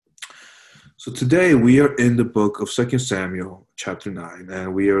So today we are in the book of Second Samuel, chapter 9,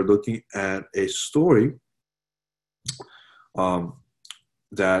 and we are looking at a story um,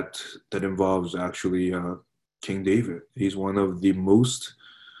 that involves actually King David. He's one of the most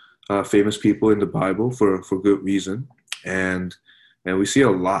famous people in the Bible for good reason, and we see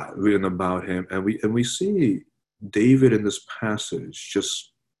a lot written about him, and we see David in this passage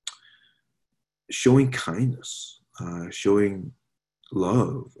just showing kindness, showing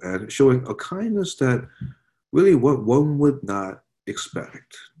love, and showing a kindness that really what one would not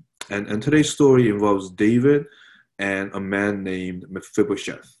expect. And today's story involves David and a man named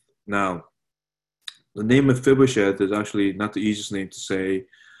Mephibosheth. Now, the name Mephibosheth is actually not the easiest name to say.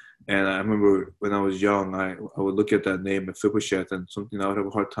 And I remember when I was young, I would look at that name Mephibosheth and something I would have a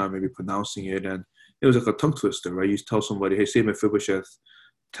hard time maybe pronouncing it. And it was like a tongue twister, right? You tell somebody, hey, say Mephibosheth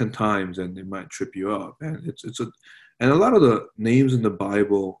 10 times and it might trip you up. And a lot of the names in the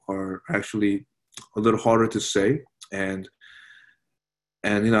Bible are actually a little harder to say. And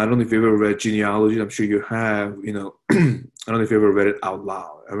I don't know if you've ever read genealogy. I'm sure you have. I don't know if you ever read it out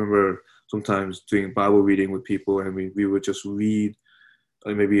loud. I remember sometimes doing Bible reading with people, and we would just read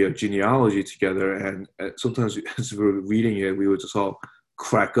maybe a genealogy together. And sometimes as we were reading it, we would just all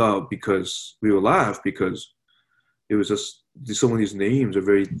crack up because we would laugh because it was just some of these names are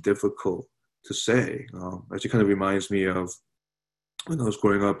very difficult to say. Actually, kind of reminds me of when I was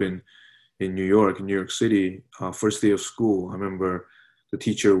growing up in New York, in New York City. First day of school, I remember the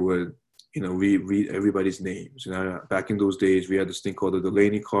teacher would, read everybody's names. Back in those days, we had this thing called the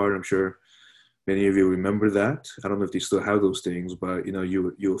Delaney card. I'm sure many of you remember that. I don't know if they still have those things, but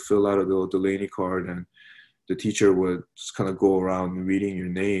you would fill out a little Delaney card, and the teacher would just kind of go around reading your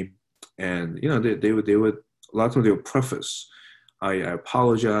name, and they would a lot of times they would preface, I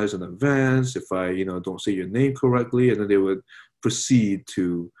apologize in advance if I don't say your name correctly, and then they would proceed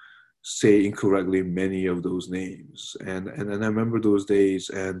to say incorrectly many of those names. And I remember those days,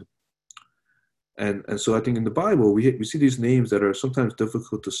 and so I think in the Bible we see these names that are sometimes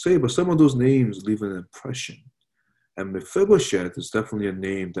difficult to say, but some of those names leave an impression. And Mephibosheth is definitely a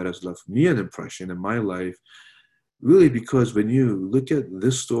name that has left me an impression in my life, really, because when you look at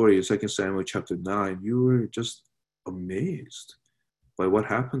this story in 2 Samuel chapter 9, you were just amazed by what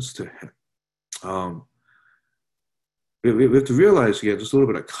happens to him. We have to realize again just a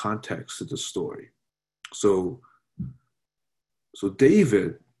little bit of context to the story. So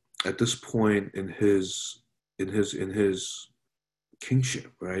David, at this point in his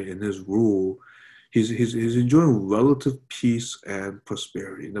kingship, right, in his rule, he's enjoying relative peace and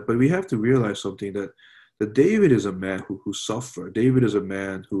prosperity. But we have to realize something, that David is a man who suffered. David is a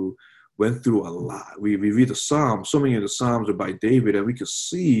man who went through a lot. We read the Psalms. So many of the Psalms are by David, and we can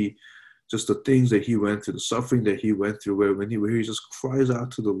see just the things that he went through, the suffering that he went through, where he just cries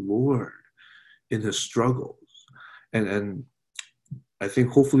out to the Lord in his struggles. And I think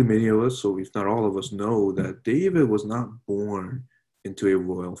hopefully many of us, so if not all of us, know that David was not born into a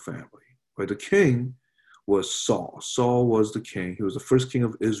royal family. Right? The king was Saul. Saul was the king. He was the first king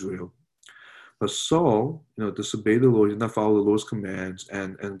of Israel. But Saul, disobeyed the Lord, did not follow the Lord's commands,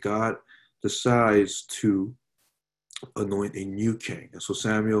 and God decides to anoint a new king. And so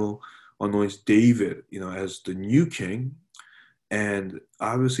Samuel anoints David, as the new king. And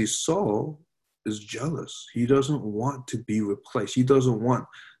obviously Saul is jealous. He doesn't want to be replaced. He doesn't want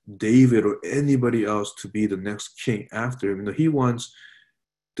David or anybody else to be the next king after him. He wants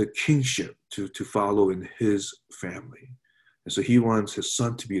the kingship to follow in his family. And so he wants his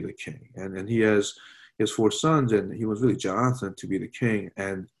son to be the king. And he has 4 sons, and he wants really Jonathan to be the king.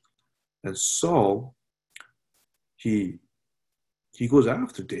 And Saul, he goes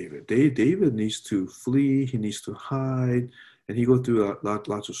after David. David needs to flee. He needs to hide. And he goes through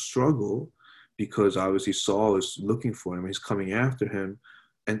lots of struggle because obviously Saul is looking for him. He's coming after him.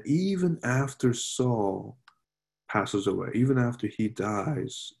 And even after Saul passes away, even after he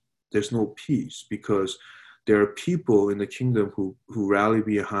dies, there's no peace, because there are people in the kingdom who rally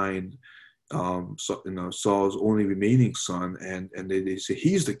behind Saul's only remaining son, and they say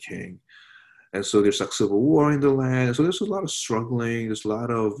he's the king. And so there's like civil war in the land. So there's a lot of struggling. There's a lot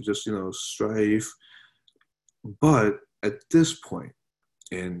of just, strife. But at this point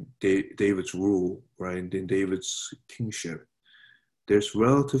in David's rule, right, in David's kingship, there's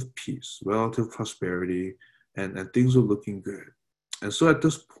relative peace, relative prosperity, and things are looking good. And so at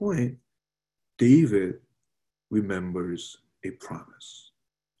this point, David remembers a promise,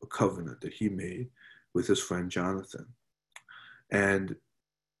 a covenant that he made with his friend Jonathan. And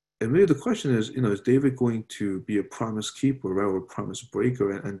really the question is, is David going to be a promise keeper, right, or a promise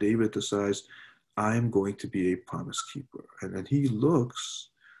breaker? And David decides, I'm going to be a promise keeper. And he looks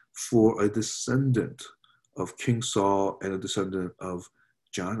for a descendant of King Saul and a descendant of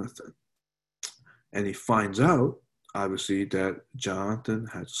Jonathan. And he finds out, obviously, that Jonathan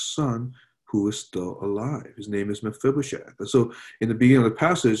has a son who is still alive. His name is Mephibosheth. And so in the beginning of the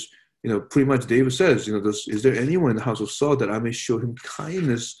passage, pretty much David says, is there anyone in the house of Saul that I may show him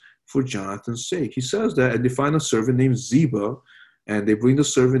kindness for Jonathan's sake? He says that, and they find a servant named Ziba, and they bring the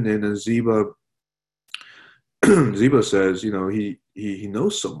servant in, and Ziba says, he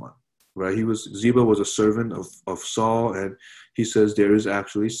knows someone, right? Ziba was a servant of Saul, and he says there is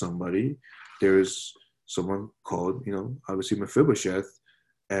actually somebody. There is someone called, obviously Mephibosheth,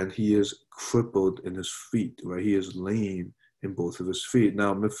 and he is crippled in his feet, right? He is lame in both of his feet.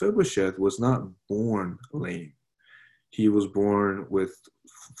 Now, Mephibosheth was not born lame. He was born with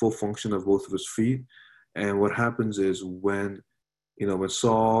full function of both of his feet. And what happens is when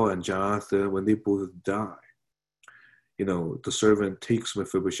Saul and Jonathan, when they both die, the servant takes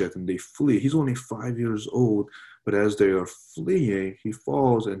Mephibosheth and they flee. He's only 5 years old, but as they are fleeing, he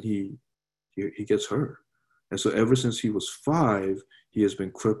falls and he gets hurt. And so ever since he was 5, he has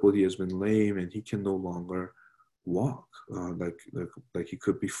been crippled, he has been lame, and he can no longer walk like he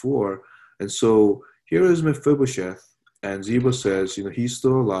could before. And so here is Mephibosheth, and Ziba says, he's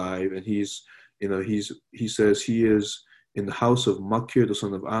still alive, and he says he is in the house of Machir, the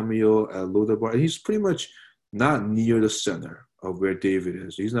son of Amiel, at Lodabar, and he's pretty much not near the center of where David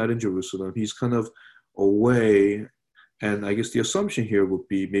is. He's not in Jerusalem. He's kind of away. And I guess the assumption here would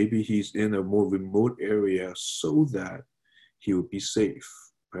be maybe he's in a more remote area so that he would be safe,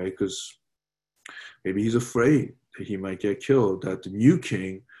 right? Because maybe he's afraid that he might get killed, that the new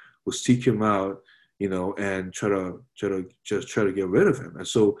king will seek him out, and try to get rid of him. And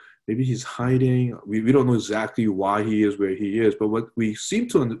so maybe he's hiding. We don't know exactly why he is where he is, but what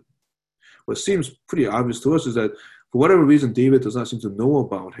seems pretty obvious to us is that for whatever reason, David does not seem to know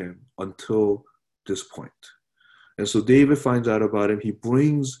about him until this point. And so David finds out about him. He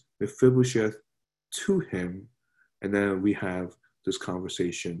brings Mephibosheth to him. And then we have this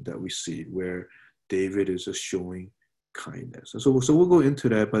conversation that we see where David is just showing kindness. And so we'll go into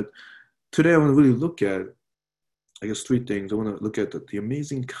that. But today I want to really look at, I guess, 3 things. I want to look at the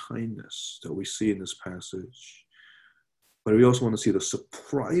amazing kindness that we see in this passage. But we also want to see the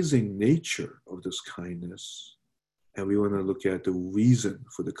surprising nature of this kindness. And we want to look at the reason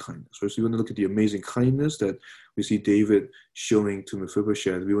for the kindness. First, we want to look at the amazing kindness that we see David showing to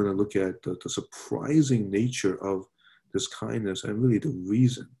Mephibosheth. We want to look at the surprising nature of this kindness and really the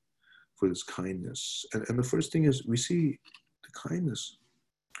reason for this kindness. And the first thing is we see the kindness.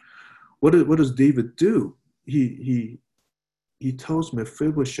 What does David do? He tells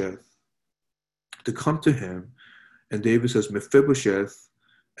Mephibosheth to come to him, and David says, Mephibosheth.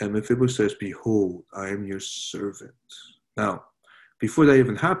 And Mephibosheth says, behold, I am your servant. Now, before that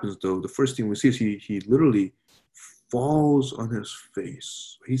even happens, though, the first thing we see is he literally falls on his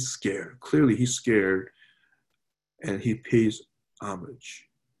face. He's scared. Clearly, he's scared, and he pays homage.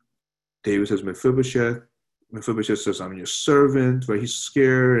 David says, Mephibosheth. Mephibosheth says, I'm your servant. Right? He's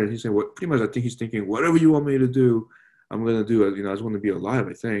scared, and he's saying, pretty much, I think he's thinking, whatever you want me to do, I'm going to do it. I just want to be alive,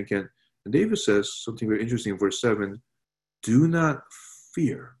 I think. And David says something very interesting in verse 7, do not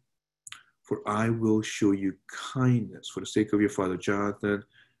fear, for I will show you kindness for the sake of your father Jonathan,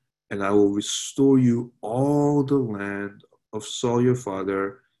 and I will restore you all the land of Saul your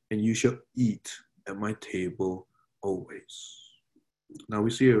father, and you shall eat at my table always. Now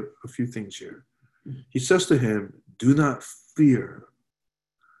we see a few things here. He says to him, do not fear.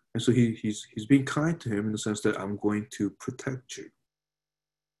 And so he's being kind to him in the sense that I'm going to protect you.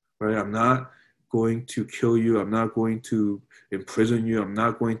 Right? I'm not going to kill you. I'm not going to imprison you. I'm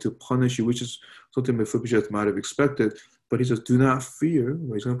not going to punish you, which is something Mephibosheth might have expected. But he says, do not fear.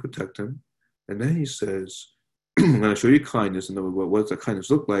 Well, he's going to protect him. And then he says, I'm going to show you kindness. And what does that kindness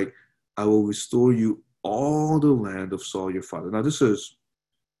look like? I will restore you all the land of Saul your father. Now this is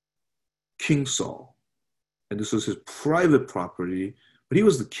King Saul. And this is his private property. But he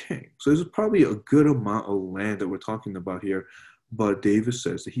was the king. So there's probably a good amount of land that we're talking about here. But David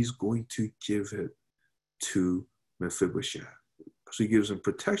says that he's going to give it to Mephibosheth. So he gives him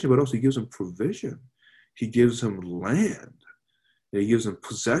protection, but also he gives him provision. He gives him land. He gives him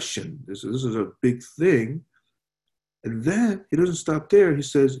possession. This is a big thing. And then he doesn't stop there. He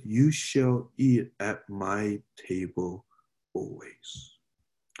says, you shall eat at my table always.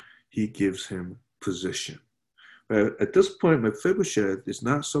 He gives him position. At this point, Mephibosheth is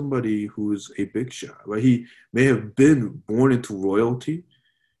not somebody who is a big shot, right? He may have been born into royalty,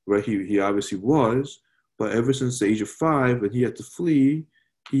 right? He obviously was, but ever since the age of 5, when he had to flee,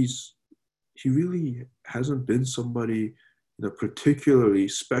 he really hasn't been somebody, particularly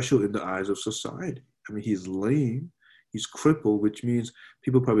special in the eyes of society. I mean, he's lame, he's crippled, which means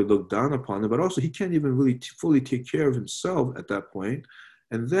people probably look down upon him, but also he can't even really fully take care of himself at that point.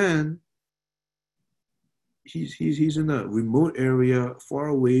 And then he's in a remote area, far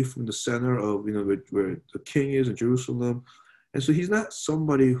away from the center of where the king is in Jerusalem, and so he's not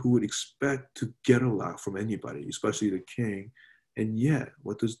somebody who would expect to get a lot from anybody, especially the king. And yet,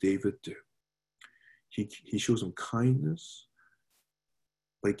 what does David do? He shows him kindness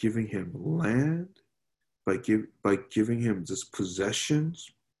by giving him land, by giving him just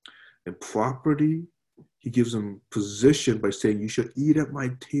possessions and property. He gives him position by saying, "You should eat at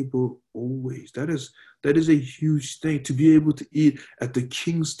my table always." That is a huge thing, to be able to eat at the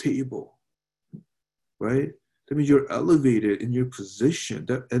king's table, right? That means you're elevated in your position.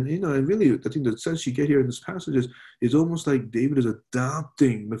 And really, I think the sense you get here in this passage is almost like David is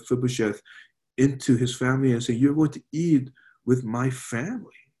adopting Mephibosheth into his family and saying, "You're going to eat with my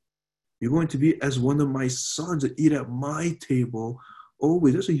family. You're going to be as one of my sons and eat at my table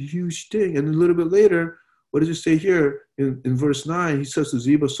always." That's a huge thing. And a little bit later, what does it say here in verse 9? He says to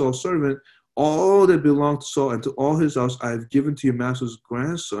Ziba, Saul's servant, "All that belonged to Saul and to all his house I have given to your master's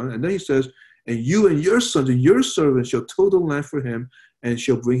grandson." And then he says, "And you and your sons and your servants shall till the land for him, and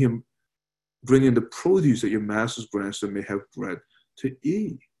shall bring in the produce that your master's grandson may have bread to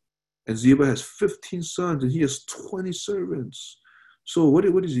eat." And Ziba has 15 sons, and he has 20 servants. So what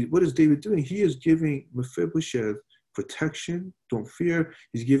is David doing? He is giving Mephibosheth protection. Don't fear.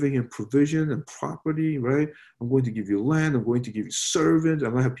 He's giving him provision and property, right? "I'm going to give you land. I'm going to give you servants.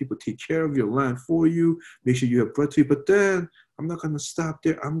 I'm going to have people take care of your land for you. Make sure you have bread to eat. But then I'm not going to stop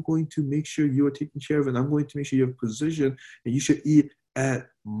there. I'm going to make sure you are taken care of, and I'm going to make sure you have position, and you should eat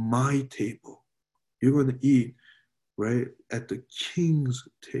at my table." You're going to eat, right, at the king's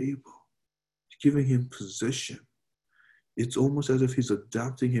table. He's giving him position. It's almost as if he's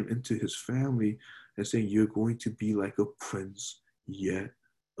adopting him into his family and saying, "You're going to be like a prince yet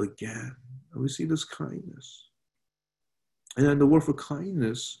again." And we see this kindness. And then the word for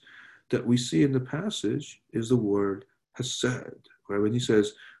kindness that we see in the passage is the word hesed, right? When he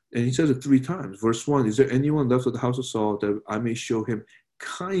says it 3 times. Verse 1, "Is there anyone left of the house of Saul that I may show him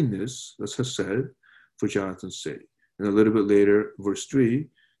kindness?" That's hesed, "for Jonathan's sake." And a little bit later, verse 3,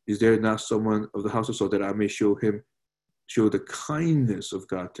 "Is there not someone of the house of Saul that I may show the kindness of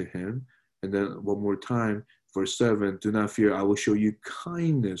God to him?" And then one more time, verse 7, "Do not fear, I will show you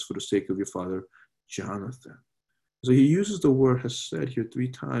kindness for the sake of your father Jonathan." So he uses the word hesed here 3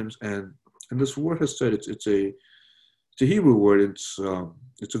 times, and this word hesed, it's a Hebrew word. It's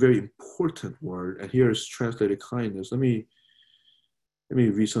a very important word, and here it's translated kindness. Let me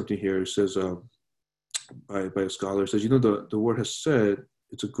read something here. It says by a scholar, it says, the word hesed,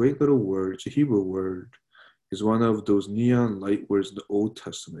 it's a great little word. It's a Hebrew word. Is one of those neon light words in the Old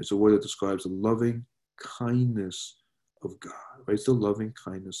Testament. It's a word that describes the loving kindness of God, right? It's the loving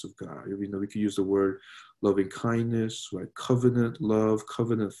kindness of God. We could use the word loving kindness, right? Covenant love,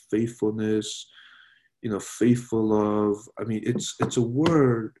 covenant faithfulness, faithful love. I mean, it's a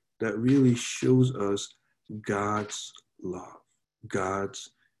word that really shows us God's love,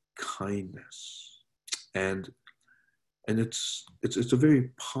 God's kindness. And it's a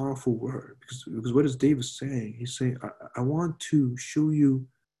very powerful word because what is David saying? He's saying, I want to show you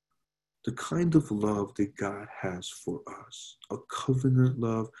the kind of love that God has for us, a covenant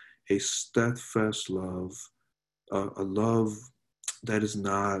love, a steadfast love, a love that is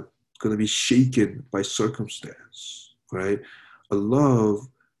not going to be shaken by circumstance, right? A love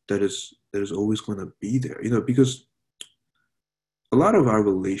that is always going to be there, because a lot of our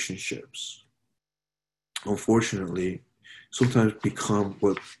relationships, unfortunately, sometimes become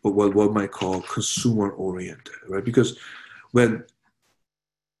what one might call consumer oriented, right? Because when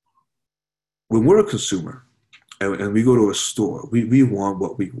we're a consumer and we go to a store, we want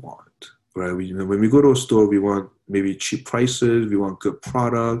what we want, right? When we go to a store, we want maybe cheap prices, we want good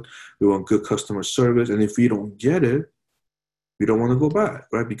product, we want good customer service, and if we don't get it, we don't want to go back,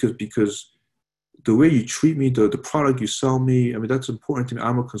 right? Because the way you treat me, the product you sell me, I mean, that's important to me.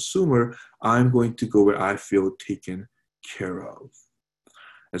 I'm a consumer. I'm going to go where I feel taken care of.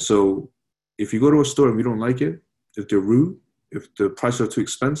 And so if you go to a store and we don't like it, if they're rude, if the prices are too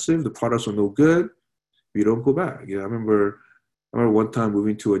expensive, the products are no good, we don't go back. I remember one time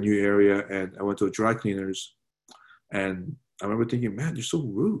moving to a new area and I went to a dry cleaners and I remember thinking, man, they're so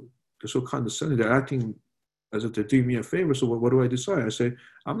rude. They're so condescending. They're acting as if they're doing me a favor. So what do I decide? I say,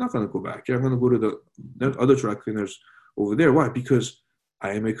 I'm not going to go back. I'm going to go to the other dry cleaners over there. Why? Because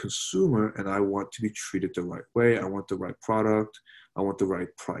I am a consumer and I want to be treated the right way. I want the right product. I want the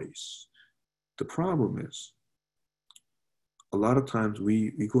right price. The problem is a lot of times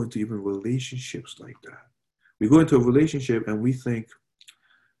we go into even relationships like that. We go into a relationship and we think,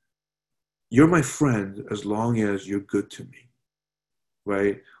 you're my friend as long as you're good to me,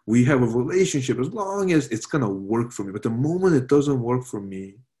 right? We have a relationship as long as it's going to work for me. But the moment it doesn't work for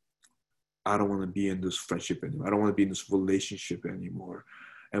me, I don't want to be in this friendship anymore. I don't want to be in this relationship anymore.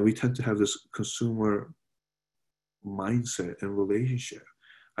 And we tend to have this consumer mindset and relationship.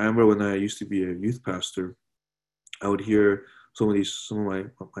 I remember when I used to be a youth pastor, I would hear some of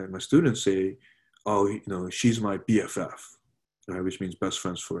my students say, "Oh, she's my BFF," right? Which means best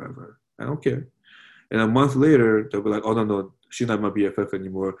friends forever. I don't care. And a month later, they'll be like, "Oh no, she's not my BFF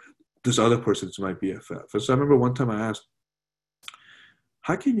anymore. This other person's my BFF." And so I remember one time I asked,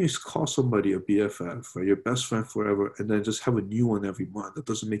 "How can you call somebody a BFF, or your best friend forever, and then just have a new one every month? That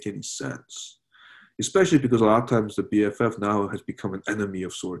doesn't make any sense." Especially because a lot of times the BFF now has become an enemy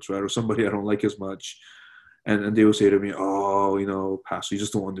of sorts, right? Or somebody I don't like as much. And they will say to me, "Oh, Pastor, you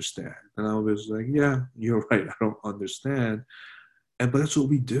just don't understand." And I was like, "Yeah, you're right. I don't understand." But that's what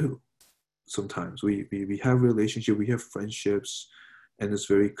we do sometimes. We have relationships, we have friendships, and it's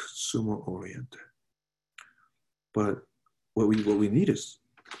very consumer oriented. But what we need is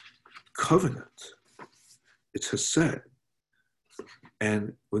covenant. It's Hesed.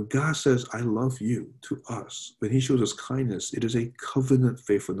 And when God says, "I love you" to us, when He shows us kindness, it is a covenant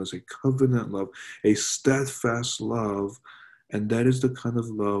faithfulness, a covenant love, a steadfast love. And that is the kind of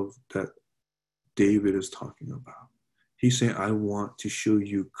love that David is talking about. He's saying, "I want to show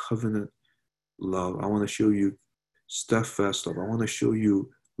you covenant love. I want to show you steadfast love. I want to show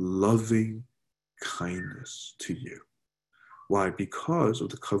you loving kindness to you." Why? Because of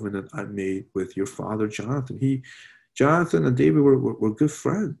the covenant I made with your father Jonathan. Jonathan and David were good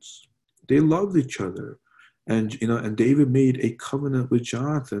friends. They loved each other. And David made a covenant with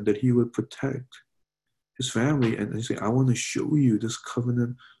Jonathan that he would protect his family. And he said, "I want to show you this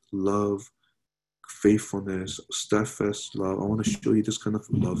covenant love, faithfulness, steadfast love. I want to show you this kind of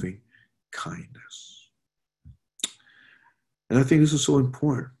loving kindness." And I think this is so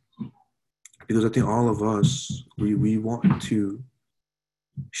important because I think all of us, we want to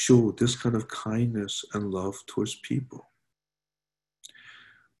show this kind of kindness and love towards people.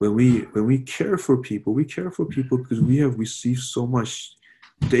 When we care for people, we care for people because we have received so much.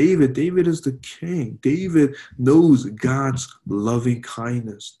 David is the king. David knows God's loving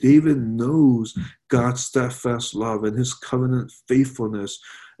kindness. David knows God's steadfast love and His covenant faithfulness.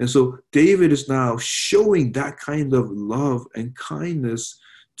 And so David is now showing that kind of love and kindness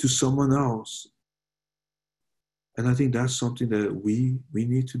to someone else. And I think that's something that we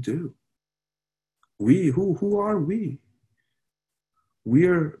need to do. Who are we? We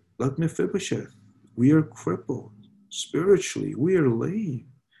are like Mephibosheth. We are crippled spiritually. We are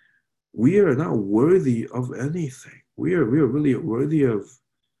lame. We are not worthy of anything. We are really worthy of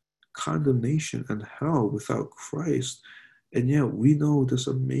condemnation and hell without Christ. And yet we know this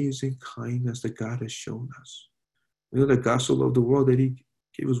amazing kindness that God has shown us. We know that God so loved the world that He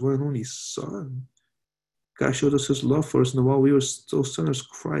gave His one and only Son. God showed us His love for us, and while we were still sinners,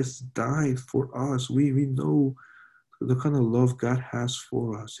 Christ died for us. We know the kind of love God has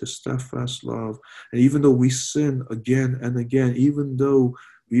for us, His steadfast love. And even though we sin again and again, even though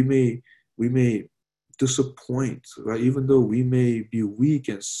we may disappoint, right? Even though we may be weak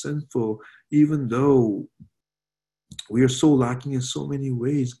and sinful, even though we are so lacking in so many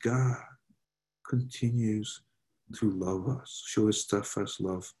ways, God continues to love us, show His steadfast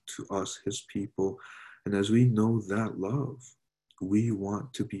love to us, His people. And as we know that love, we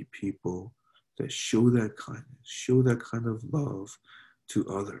want to be people that show that kindness, show that kind of love to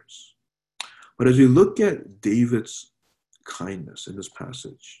others. But as we look at David's kindness in this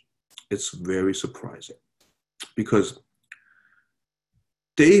passage, it's very surprising because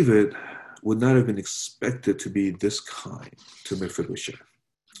David would not have been expected to be this kind to Mephibosheth.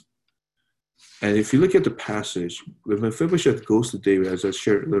 And if you look at the passage, when Mephibosheth goes to David, as I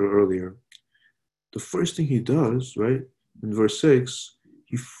shared a little earlier, the first thing he does, right, in verse 6,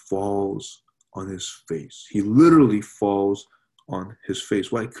 he falls on his face. He literally falls on his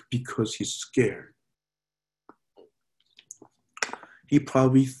face. Why? Because he's scared. He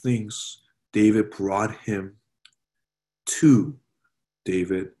probably thinks David brought him to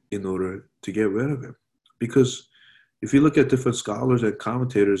David in order to get rid of him. Because if you look at different scholars and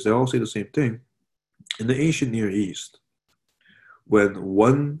commentators, they all say the same thing. In the ancient Near East, when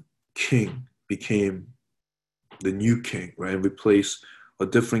one king became the new king, right, and replaced a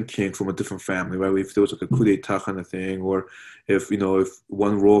different king from a different family, right? If there was like a coup d'etat kind of thing, or if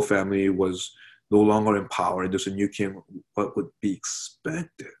one royal family was no longer in power and there's a new king, what would be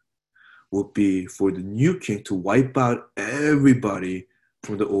expected would be for the new king to wipe out everybody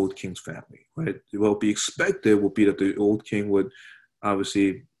from the old king's family, right? What would be expected would be that the old king would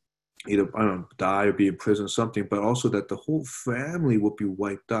obviously either, I don't know, die or be in prison or something, but also that the whole family would be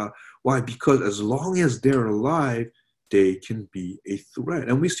wiped out. Why? Because as long as they're alive, they can be a threat.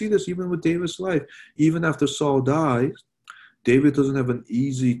 And we see this even with David's life. Even after Saul dies, David doesn't have an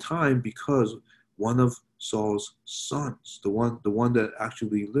easy time because one of Saul's sons, the one that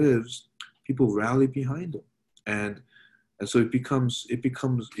actually lives, people rally behind him. And so it becomes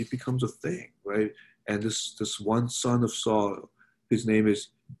a thing, right? And this one son of Saul, his name is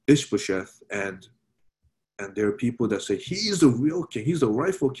Ishbosheth, and there are people that say he's the real king, he's the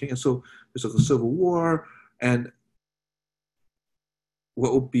rightful king. And so there's like a civil war. And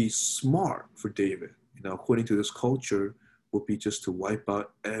what would be smart for David, according to this culture, would be just to wipe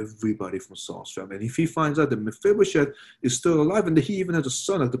out everybody from Saul's family. And if he finds out that Mephibosheth is still alive and that he even has a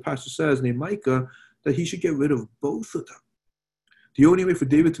son, like the pastor says, named Micah, that he should get rid of both of them. The only way for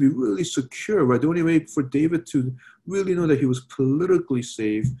David to be really secure, right? The only way for David to really know that he was politically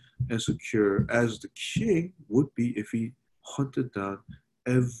safe and secure as the king would be if he hunted down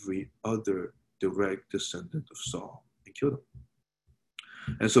every other direct descendant of Saul and killed him.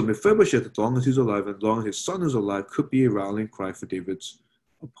 And so Mephibosheth, as long as he's alive, and as long as his son is alive, could be a rallying cry for David's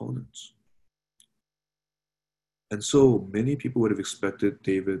opponents. And so many people would have expected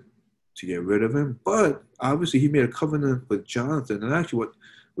David to get rid of him, but obviously he made a covenant with Jonathan. And actually what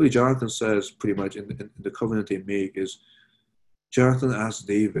really Jonathan says pretty much in the covenant they make is Jonathan asked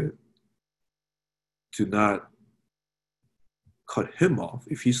David to not cut him off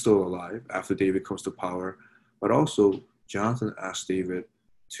if he's still alive after David comes to power, but also Jonathan asked David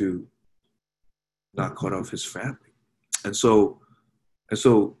to not cut off his family. And so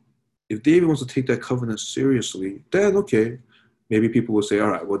if David wants to take that covenant seriously, then okay, maybe people will say, all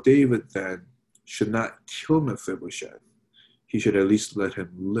right, well, David then should not kill Mephibosheth. He should at least let him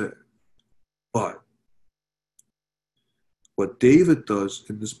live. But what David does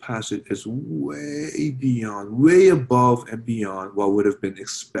in this passage is way beyond, way above and beyond what would have been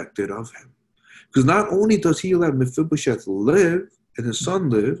expected of him. Because not only does he let Mephibosheth live, and his son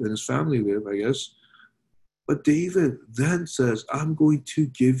live, and his family live, I guess, but David then says, I'm going to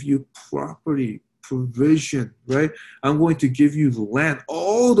give you property, provision, right? I'm going to give you the land,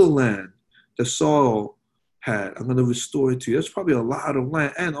 all the land that Saul had. I'm going to restore it to you. That's probably a lot of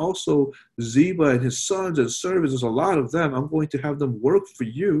land. And also Ziba and his sons and servants, there's a lot of them. I'm going to have them work for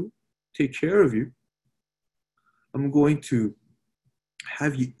you, take care of you. I'm going to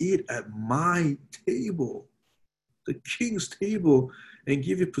have you eat at my table, the king's table, and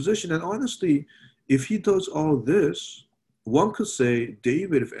give you position. And honestly, if he does all this, one could say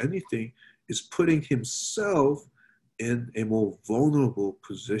David, if anything, is putting himself in a more vulnerable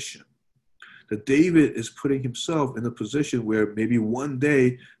position. That David is putting himself in a position where maybe one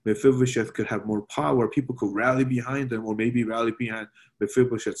day Mephibosheth could have more power, people could rally behind him, or maybe rally behind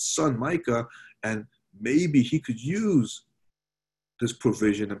Mephibosheth's son Micah, and maybe he could use this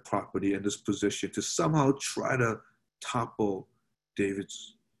provision and property and this position to somehow try to topple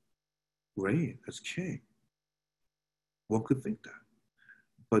David's reign as king. One could think that.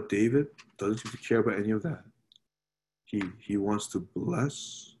 But David doesn't seem to care about any of that. He wants to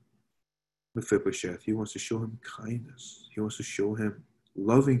bless Mephibosheth. He wants to show him kindness. He wants to show him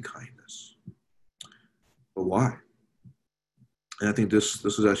loving kindness. But why? And I think this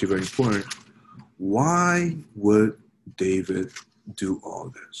is actually very important. Why would David do all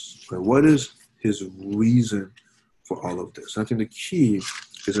this? Right? What is his reason for all of this? And I think the key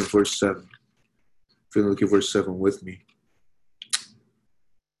is in verse 7. If you're going to look at verse 7 with me.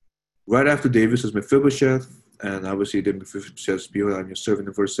 Right after David says Mephibosheth, and obviously then Mephibosheth says, behold, I'm your servant.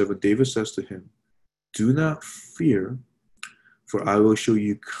 In verse 7, David says to him, do not fear, for I will show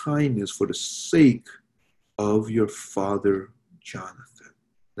you kindness for the sake of your father Jonathan.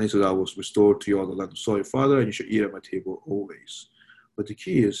 And he says, I will restore to you all the land of Saul your father, and you shall eat at my table always. But the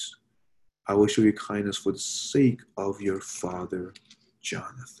key is, I will show you kindness for the sake of your father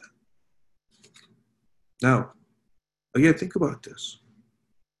Jonathan. Now, again, think about this.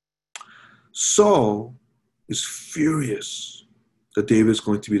 Saul is furious that David is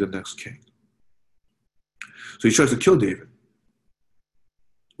going to be the next king. So he tries to kill David.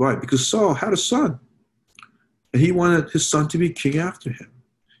 Why? Because Saul had a son, and he wanted his son to be king after him.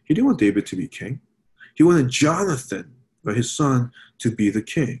 He didn't want David to be king. He wanted Jonathan, right, his son, to be the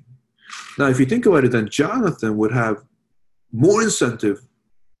king. Now, if you think about it, then Jonathan would have more incentive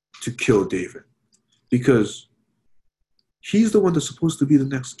to kill David, because he's the one that's supposed to be the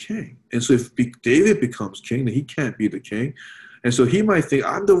next king. And so if David becomes king, then he can't be the king. And so he might think,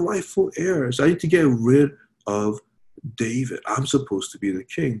 I'm the rightful heir, so I need to get rid of David. I'm supposed to be the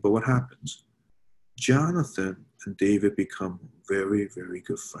king. But what happens? Jonathan and David become very, very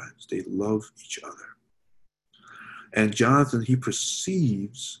good friends. They love each other. And Jonathan, he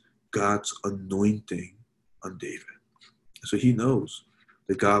perceives God's anointing on David. So he knows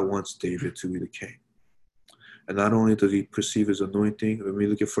that God wants David to be the king. And not only does he perceive his anointing, when we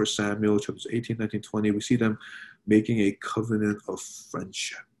look at 1 Samuel chapters 18, 19, 20, we see them making a covenant of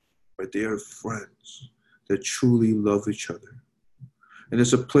friendship. Right? They are friends that truly love each other. And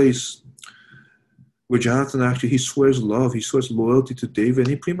it's a place where Jonathan actually, he swears love, he swears loyalty to David. And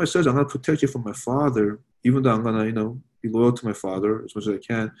he pretty much says, I'm going to protect you from my father, even though I'm going to, be loyal to my father as much as I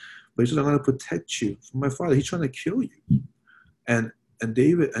can. But he says, I'm going to protect you from my father. He's trying to kill you. And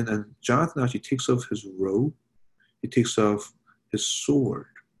David, and Jonathan actually takes off his robe. He takes off his sword.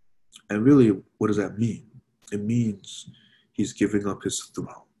 And really, what does that mean? It means he's giving up his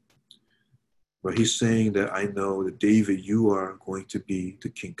throne. But he's saying that I know that David, you are going to be the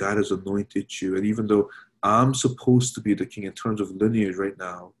king. God has anointed you. And even though I'm supposed to be the king in terms of lineage right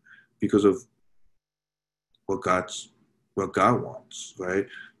now, because of what God wants, right?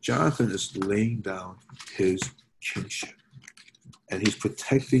 Jonathan is laying down his kingship. And he's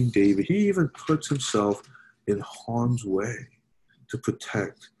protecting David. He even puts himself in harm's way to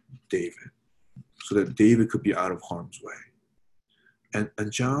protect David, so that David could be out of harm's way.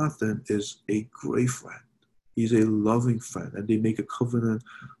 And Jonathan is a great friend. He's a loving friend, and they make a covenant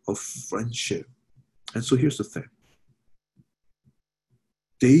of friendship. And so here's the thing.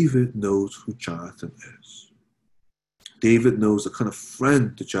 David knows who Jonathan is. David knows the kind of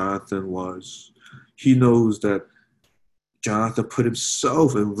friend that Jonathan was. He knows that Jonathan put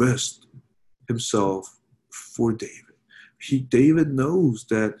himself and risked himself for David. David knows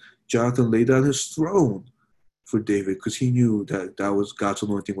that Jonathan laid down his throne for David because he knew that was God's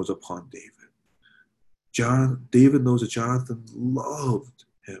anointing was upon David. David knows that Jonathan loved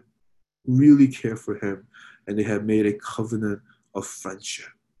him, really cared for him, and they had made a covenant of friendship.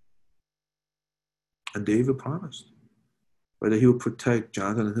 And David promised, right, that he would protect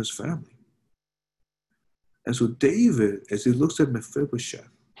Jonathan and his family. And so David, as he looks at Mephibosheth,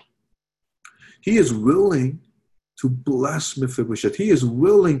 he is willing to bless Mephibosheth. He is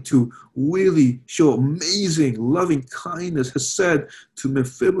willing to really show amazing loving kindness, has said to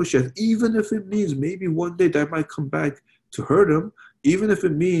Mephibosheth, even if it means maybe one day that might come back to hurt him, even if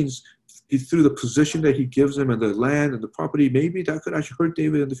it means through the position that he gives him and the land and the property, maybe that could actually hurt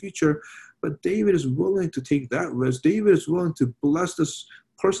David in the future. But David is willing to take that risk. David is willing to bless this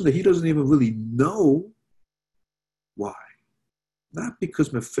person that he doesn't even really know. Why? Not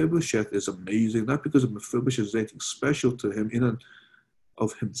because Mephibosheth is amazing, not because Mephibosheth is anything special to him in and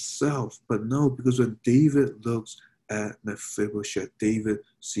of himself, but no, because when David looks at Mephibosheth, David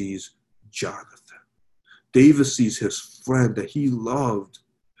sees Jonathan. David sees his friend that he loved.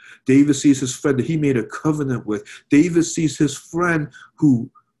 David sees his friend that he made a covenant with. David sees his friend who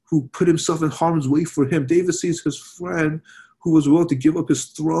put himself in harm's way for him. David sees his friend who was willing to give up his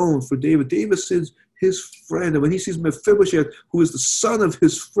throne for David. David sees his friend. And when he sees Mephibosheth, who is the son of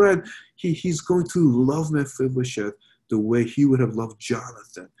his friend, he's going to love Mephibosheth the way he would have loved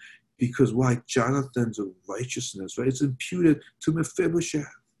Jonathan. Because why? Jonathan's righteousness, right? It's imputed to Mephibosheth.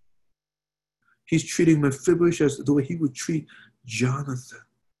 He's treating Mephibosheth the way he would treat Jonathan.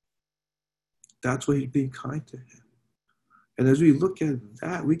 That's why he's being kind to him. And as we look at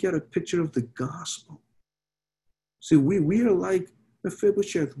that, we get a picture of the gospel. See, we are like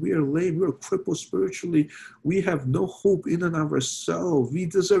Mephibosheth. We are lame. We are crippled spiritually. We have no hope in and of ourselves. We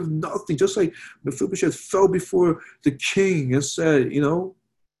deserve nothing. Just like Mephibosheth fell before the king and said, he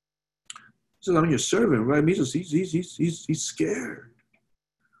said, I'm your servant, right? He's scared.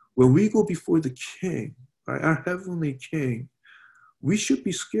 When we go before the king, right, our heavenly king, we should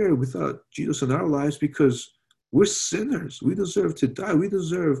be scared without Jesus in our lives because we're sinners. We deserve to die. We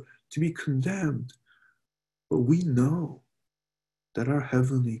deserve to be condemned. But we know that our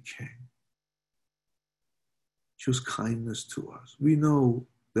heavenly king shows kindness to us. We know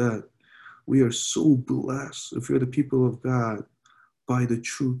that we are so blessed, if we're the people of God, by the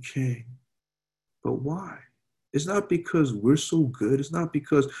true king. But why? It's not because we're so good. It's not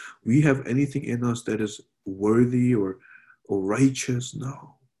because we have anything in us that is worthy or righteous.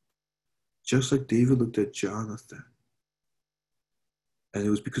 No. Just like David looked at Jonathan. And it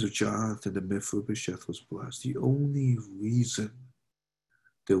was because of Jonathan that Mephibosheth was blessed. The only reason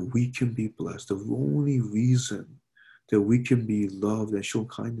that we can be blessed, the only reason that we can be loved and show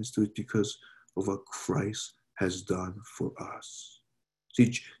kindness to is because of what Christ has done for us.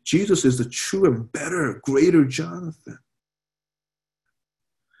 See, Jesus is the true and better, greater Jonathan.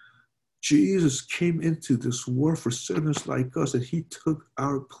 Jesus came into this world for sinners like us, and he took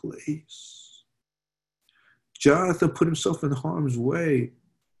our place. Jonathan put himself in harm's way.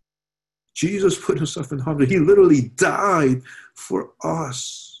 Jesus put himself in harm's way. He literally died for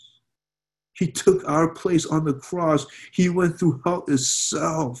us. He took our place on the cross. He went through hell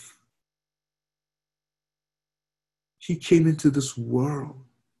itself. He came into this world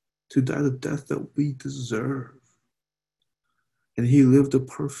to die the death that we deserve. And he lived a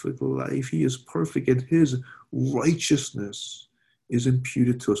perfect life. He is perfect, and his righteousness is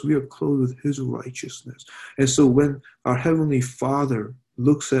imputed to us. We are clothed with his righteousness. And so when our Heavenly Father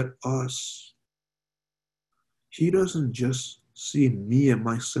looks at us, he doesn't just see me and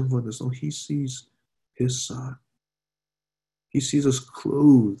my sinfulness. No, he sees his Son. He sees us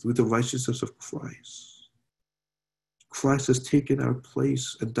clothed with the righteousness of Christ. Christ has taken our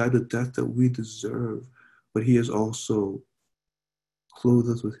place and died the death that we deserve, but he has also clothed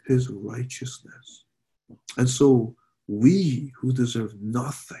us with his righteousness. And so we who deserve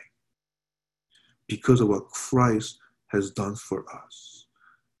nothing, because of what Christ has done for us,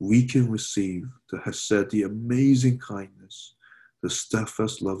 we can receive the Hesed, the amazing kindness, the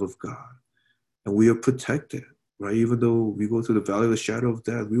steadfast love of God. And we are protected, right? Even though we go through the valley of the shadow of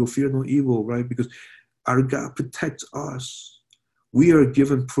death, we will fear no evil, right? Because our God protects us. We are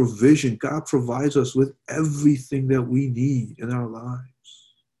given provision. God provides us with everything that we need in our lives.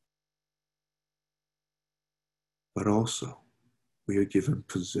 But also, we are given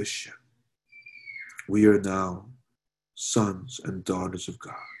position. We are now sons and daughters of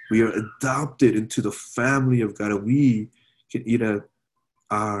God. We are adopted into the family of God, and we can eat at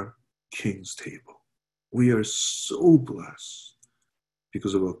our King's table. We are so blessed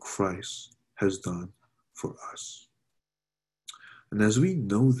because of what Christ has done for us. And as we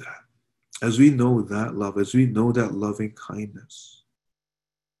know that, as we know that love, as we know that loving kindness,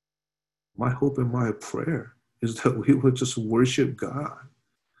 my hope and my prayer is that we would just worship God.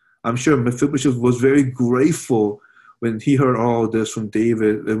 I'm sure Mephibosheth was very grateful when he heard all this from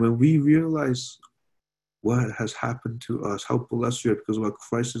David. And when we realize what has happened to us, how blessed we are because of what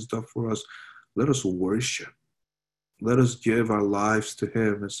Christ has done for us, let us worship. Let us give our lives to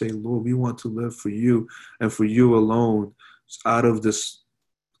him and say, Lord, we want to live for you and for you alone. It's out of this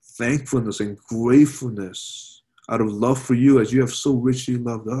thankfulness and gratefulness, out of love for you as you have so richly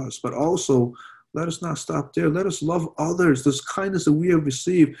loved us. But also, let us not stop there. Let us love others. This kindness that we have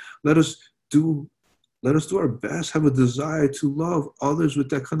received, let us do our best, have a desire to love others with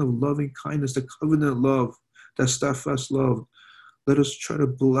that kind of loving kindness, the covenant love, that steadfast love. Let us try to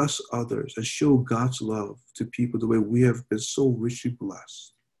bless others and show God's love to people the way we have been so richly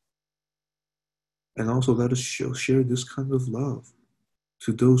blessed. And also let us share this kind of love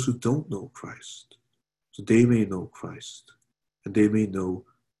to those who don't know Christ, so they may know Christ and they may know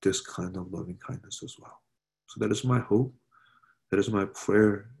this kind of loving kindness as well. So that is my hope. That is my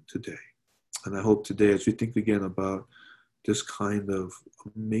prayer today. And I hope today, as we think again about this kind of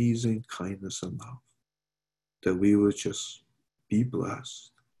amazing kindness and love, that we would just be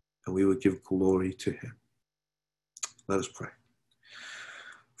blessed and we would give glory to him. Let us pray.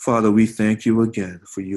 Father, we thank you again for you.